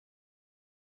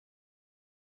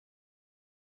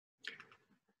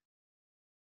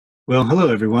Well,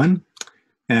 hello everyone,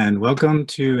 and welcome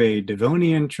to a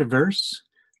Devonian traverse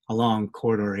along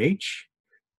Corridor H.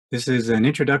 This is an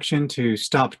introduction to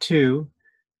Stop 2,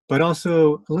 but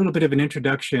also a little bit of an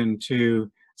introduction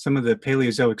to some of the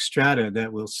Paleozoic strata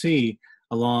that we'll see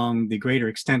along the greater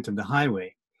extent of the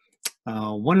highway.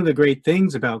 One of the great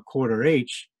things about Corridor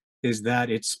H is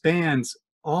that it spans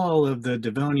all of the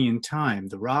Devonian time.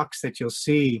 The rocks that you'll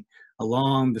see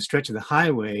along the stretch of the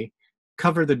highway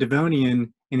cover the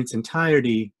Devonian in its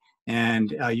entirety,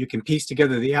 and you can piece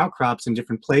together the outcrops in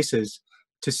different places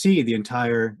to see the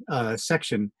entire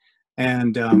section.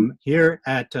 And here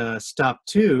at Stop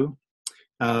 2,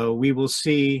 we will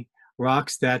see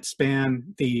rocks that span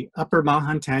the upper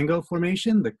Mahantango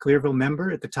Formation, the Clearville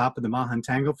member at the top of the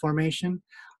Mahantango Formation,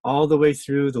 all the way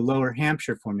through the lower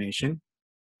Hampshire Formation.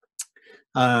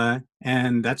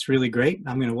 And that's really great.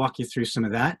 I'm going to walk you through some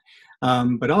of that.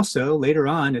 But also later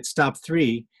on at Stop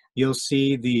 3, you'll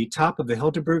see the top of the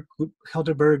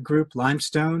Helderberg group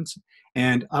limestones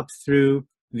and up through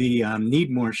the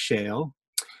Needmore Shale.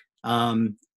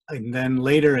 And then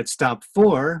later at Stop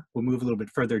 4, we'll move a little bit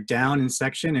further down in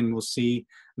section and we'll see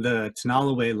the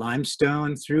Tenalloway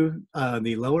limestone through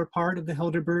the lower part of the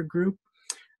Helderberg group,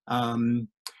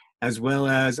 as well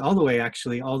as all the way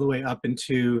up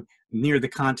into near the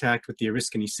contact with the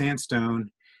Oriskany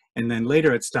sandstone. And then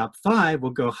later at Stop 5,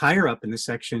 we'll go higher up in the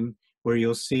section where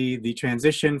you'll see the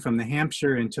transition from the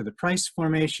Hampshire into the Price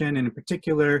Formation, and in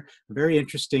particular, a very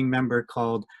interesting member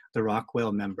called the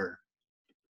Rockwell member.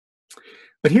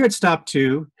 But here at Stop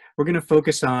 2, we're going to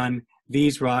focus on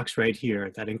these rocks right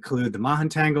here that include the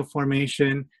Mahantango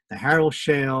Formation, the Harrell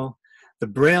Shale, the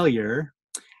Brailier,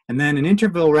 and then an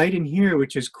interval right in here,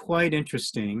 which is quite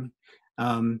interesting.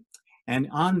 And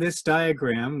on this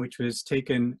diagram, which was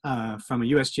taken from a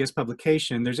USGS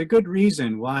publication, there's a good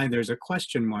reason why there's a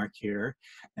question mark here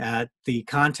at the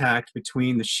contact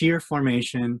between the Shear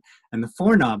Formation and the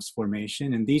Four Knobs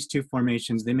Formation. And these two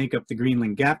formations, they make up the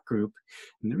Greenland Gap Group.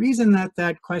 And the reason that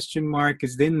that question mark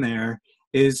is in there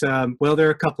is, well, there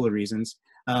are a couple of reasons.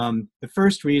 The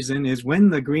first reason is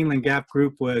when the Greenland Gap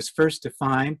Group was first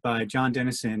defined by John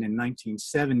Dennison in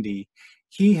 1970,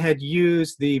 he had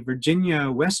used the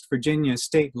West Virginia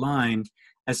state line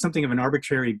as something of an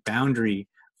arbitrary boundary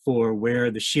for where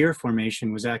the shear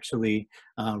formation was actually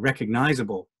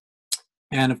recognizable.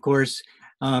 And of course,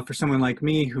 for someone like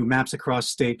me who maps across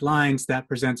state lines, that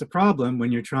presents a problem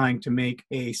when you're trying to make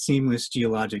a seamless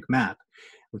geologic map.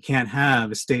 We can't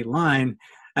have a state line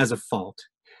as a fault.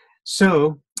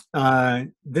 So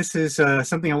this is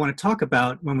something I want to talk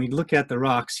about when we look at the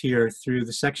rocks here through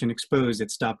the section exposed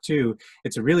at Stop 2.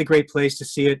 It's a really great place to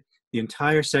see it. The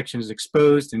entire section is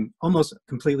exposed and almost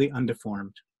completely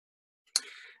undeformed.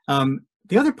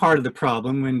 The other part of the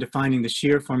problem when defining the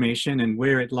shear formation and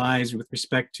where it lies with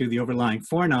respect to the overlying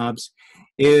four knobs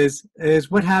is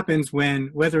what happens when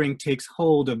weathering takes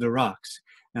hold of the rocks.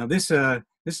 Now this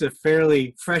is a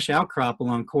fairly fresh outcrop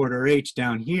along Corridor H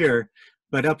down here,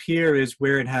 but up here is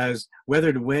where it has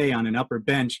weathered away on an upper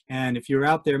bench. And if you're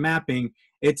out there mapping,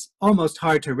 it's almost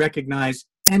hard to recognize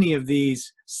any of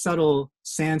these subtle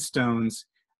sandstones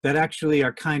that actually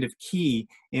are kind of key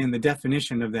in the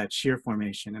definition of that shear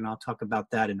formation. And I'll talk about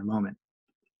that in a moment.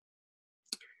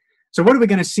 So what are we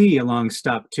going to see along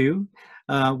Stop 2?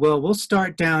 Well, we'll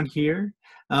start down here.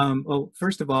 Well,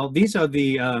 first of all, these are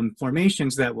the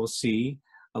formations that we'll see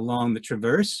along the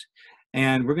traverse.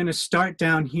 And we're going to start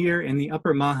down here in the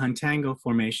upper Mahantango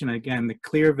Formation, again, the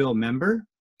Clearville member.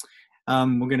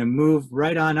 We're going to move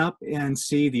right on up and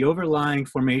see the overlying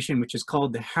formation, which is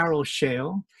called the Harrell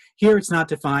Shale. Here it's not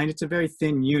defined. It's a very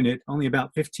thin unit, only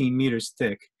about 15 meters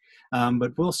thick.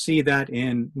 But we'll see that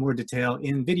in more detail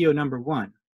in video number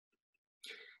 1.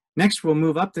 Next, we'll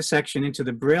move up the section into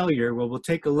the Brailier, where we'll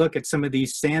take a look at some of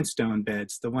these sandstone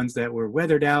beds, the ones that were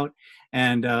weathered out,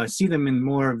 and see them in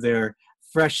more of their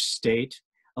fresh state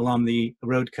along the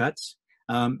road cuts,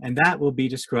 and that will be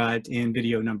described in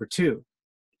video number 2.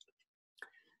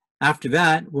 After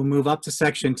that, we'll move up the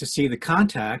section to see the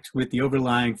contact with the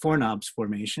overlying Four Knobs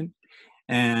Formation,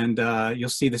 and you'll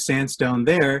see the sandstone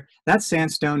there. That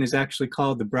sandstone is actually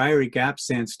called the Briery Gap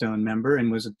Sandstone member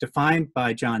and was defined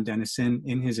by John Dennison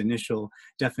in his initial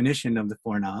definition of the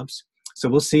Four Knobs. So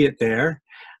we'll see it there.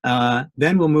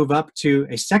 Then we'll move up to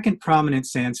a second prominent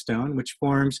sandstone, which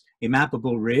forms a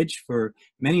mappable ridge for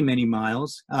many, many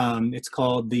miles. It's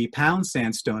called the Pound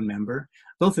Sandstone member.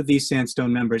 Both of these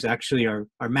sandstone members actually are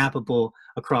mappable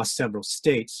across several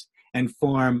states and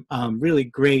form really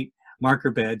great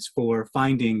marker beds for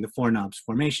finding the Four Knobs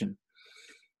Formation.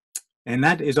 And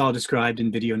that is all described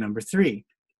in video number 3.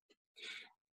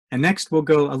 And next we'll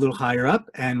go a little higher up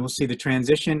and we'll see the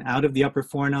transition out of the upper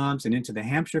Four Knobs and into the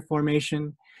Hampshire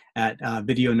Formation at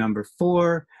video number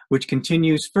 4, which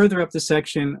continues further up the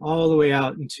section all the way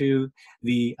out into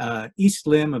the east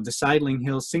limb of the Sidling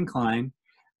Hill syncline,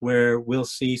 where we'll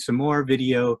see some more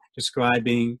video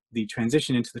describing the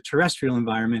transition into the terrestrial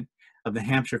environment of the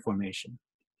Hampshire Formation.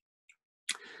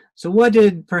 So what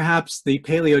did perhaps the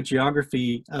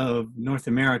paleogeography of North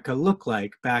America look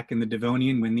like back in the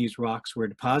Devonian when these rocks were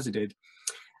deposited?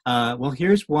 Well,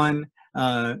 here's one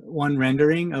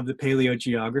rendering of the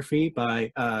paleogeography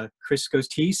by Chris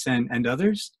Costis and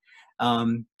others.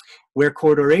 Where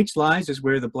corridor H lies is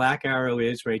where the black arrow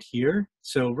is right here.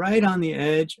 So right on the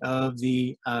edge of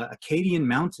the Acadian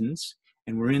Mountains,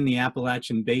 and we're in the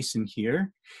Appalachian Basin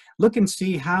here. Look and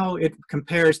see how it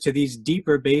compares to these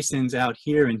deeper basins out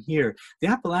here and here. The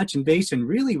Appalachian Basin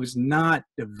really was not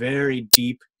a very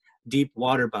deep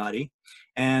water body,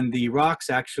 and the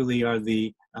rocks actually are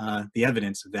the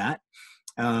evidence of that.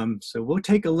 So we'll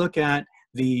take a look at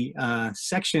the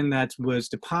section that was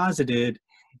deposited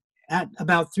at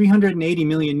about 380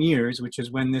 million years, which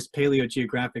is when this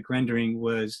paleogeographic rendering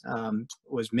was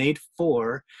made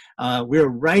for. We're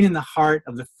right in the heart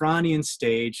of the Fronian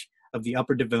stage of the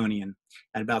Upper Devonian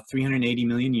at about 380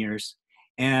 million years.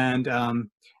 And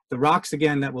the rocks,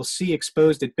 again, that we'll see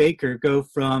exposed at Baker go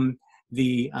from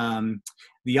the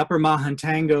Upper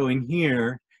Mahantango in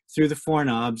here through the Four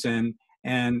Knobs, and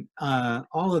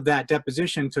all of that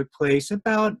deposition took place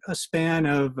about a span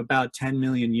of about 10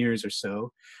 million years or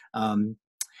so.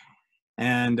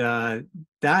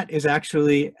 That is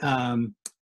actually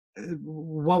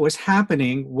what was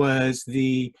happening was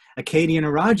the Acadian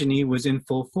orogeny was in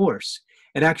full force.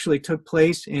 It actually took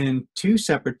place in 2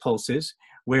 separate pulses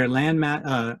where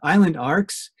island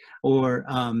arcs or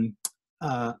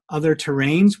other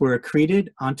terrains were accreted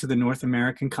onto the North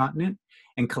American continent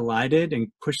and collided and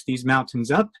pushed these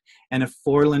mountains up, and a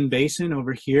foreland basin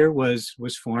over here was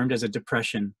formed as a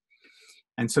depression.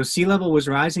 And so sea level was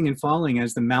rising and falling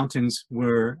as the mountains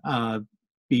were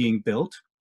being built.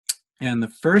 And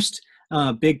the first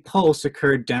big pulse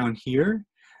occurred down here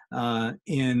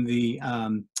in the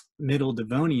middle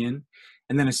Devonian,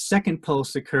 and then a second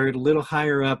pulse occurred a little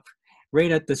higher up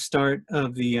right at the start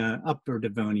of the upper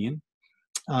Devonian.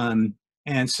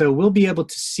 And so we'll be able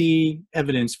to see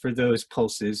evidence for those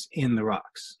pulses in the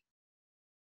rocks.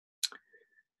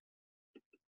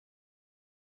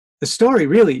 The story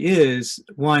really is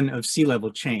one of sea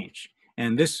level change.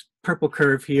 And this purple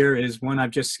curve here is one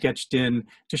I've just sketched in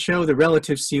to show the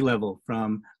relative sea level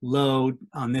from low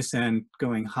on this end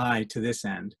going high to this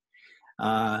end.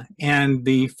 And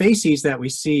the facies that we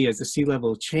see as the sea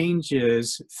level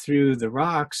changes through the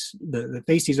rocks, the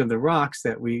facies of the rocks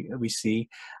that we see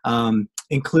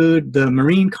include the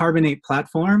marine carbonate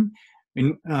platform.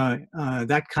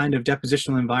 That kind of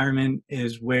depositional environment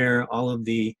is where all of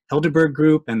the Helderberg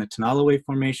group and the Tenalloway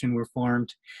Formation were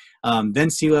formed. Then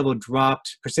sea level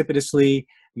dropped precipitously.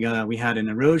 We had an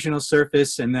erosional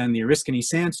surface, and then the Oriskany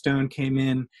sandstone came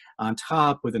in on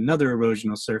top with another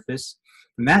erosional surface.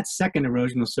 And that second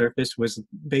erosional surface was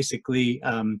basically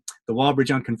the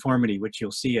Walbridge unconformity, which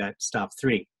you'll see at stop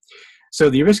 3. So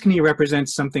the Oriskany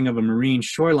represents something of a marine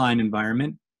shoreline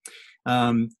environment.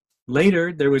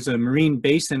 Later, there was a marine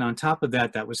basin on top of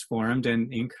that was formed, and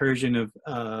the incursion of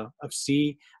a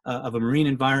marine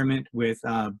environment with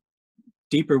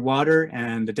deeper water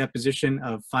and the deposition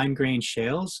of fine-grained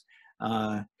shales.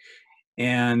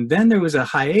 And then there was a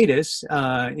hiatus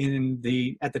at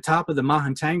the top of the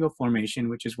Mahantango Formation,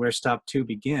 which is where stop 2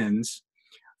 begins,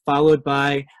 followed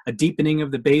by a deepening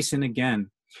of the basin again,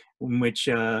 in which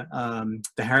the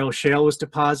Harrow Shale was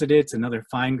deposited. It's another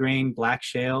fine-grained black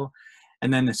shale.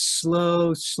 And then a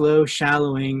slow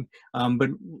shallowing, but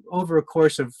over a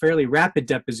course of fairly rapid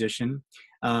deposition,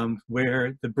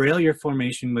 where the Brailier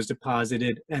Formation was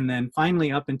deposited, and then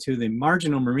finally up into the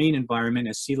marginal marine environment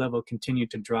as sea level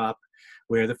continued to drop,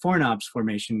 where the Four Knobs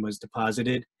Formation was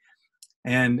deposited.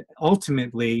 And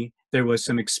ultimately, there was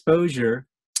some exposure.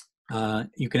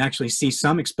 You can actually see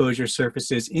some exposure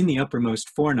surfaces in the uppermost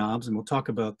Four Knobs, and we'll talk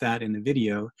about that in the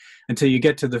video, until you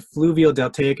get to the fluvial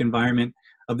deltaic environment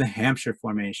of the Hampshire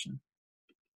Formation.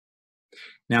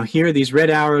 Now here, these red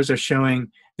arrows are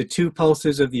showing the 2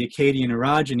 pulses of the Acadian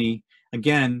orogeny,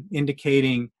 again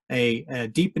indicating a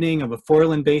deepening of a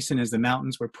foreland basin as the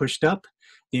mountains were pushed up,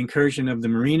 the incursion of the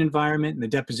marine environment, and the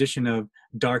deposition of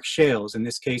dark shales. In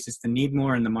this case, it's the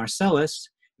Needmore and the Marcellus.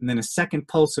 And then a second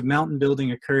pulse of mountain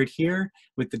building occurred here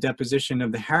with the deposition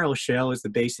of the Harrow Shale as the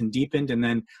basin deepened, and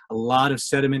then a lot of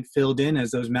sediment filled in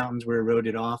as those mountains were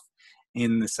eroded off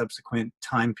in the subsequent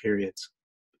time periods.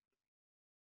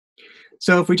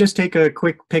 So if we just take a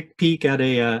quick peek at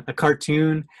a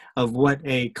cartoon of what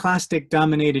a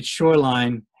clastic-dominated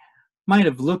shoreline might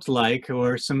have looked like,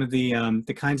 or some of the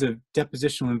kinds of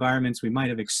depositional environments we might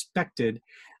have expected,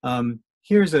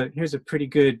 here's a pretty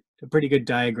good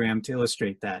diagram to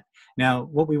illustrate that. Now,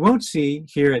 what we won't see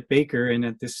here at Baker and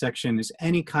at this section is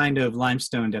any kind of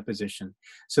limestone deposition.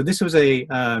 So this was a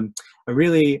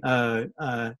really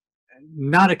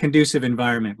not a conducive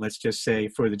environment, let's just say,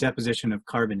 for the deposition of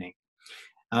carbonate.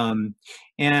 And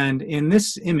in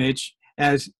this image,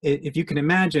 as if you can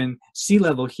imagine sea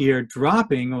level here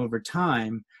dropping over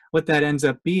time, what that ends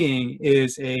up being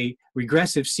is a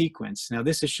regressive sequence. Now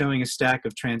this is showing a stack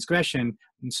of transgression,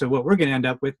 and so what we're going to end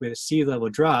up with sea level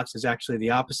drops is actually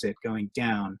the opposite, going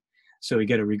down. So we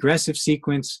get a regressive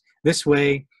sequence this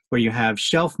way, where you have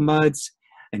shelf muds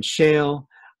and shale,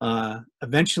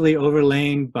 eventually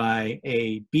overlain by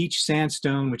a beach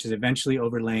sandstone, which is eventually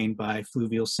overlain by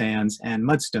fluvial sands and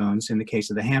mudstones in the case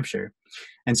of the Hampshire.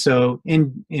 And so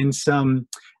in some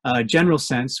general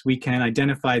sense, we can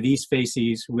identify these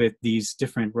facies with these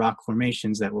different rock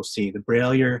formations that we'll see, the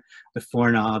Brailier, the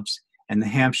Four Knobs, and the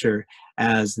Hampshire,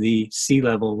 as the sea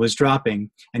level was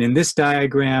dropping. And in this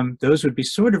diagram, those would be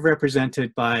sort of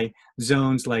represented by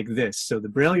zones like this. So the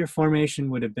Brailier Formation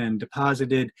would have been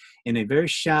deposited in a very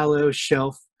shallow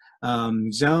shelf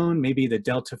zone, maybe the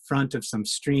delta front of some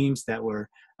streams that were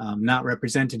not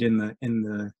represented in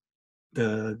the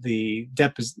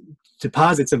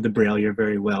deposits of the Brailier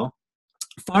very well.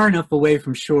 Far enough away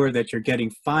from shore that you're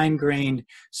getting fine-grained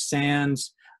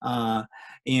sands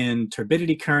in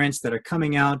turbidity currents that are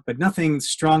coming out, but nothing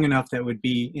strong enough that would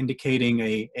be indicating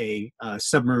a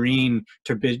submarine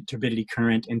turbidity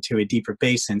current into a deeper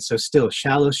basin. So still a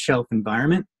shallow shelf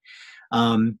environment.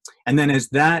 And then as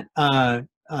that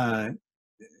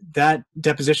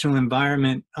depositional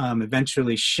environment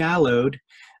eventually shallowed,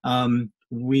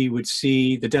 we would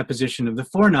see the deposition of the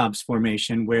Four Knobs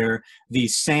Formation, where the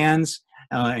sands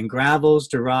and gravels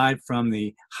derived from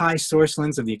the high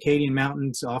sourcelands of the Acadian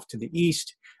Mountains off to the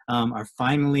east are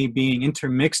finally being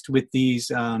intermixed with these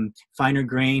finer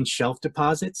grained shelf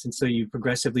deposits. And so you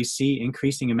progressively see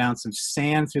increasing amounts of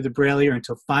sand through the Brailier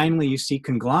until finally you see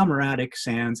conglomeratic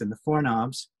sands in the Four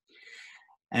Knobs.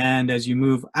 And as you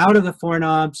move out of the Four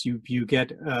Knobs, you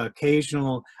get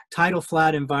occasional tidal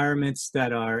flat environments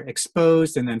that are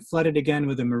exposed and then flooded again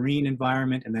with a marine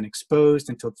environment and then exposed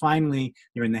until finally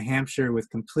you're in the Hampshire with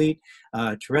complete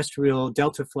terrestrial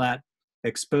delta flat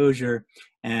exposure.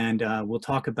 And we'll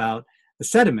talk about the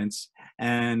sediments,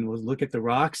 and we'll look at the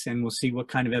rocks, and we'll see what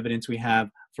kind of evidence we have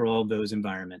for all of those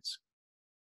environments.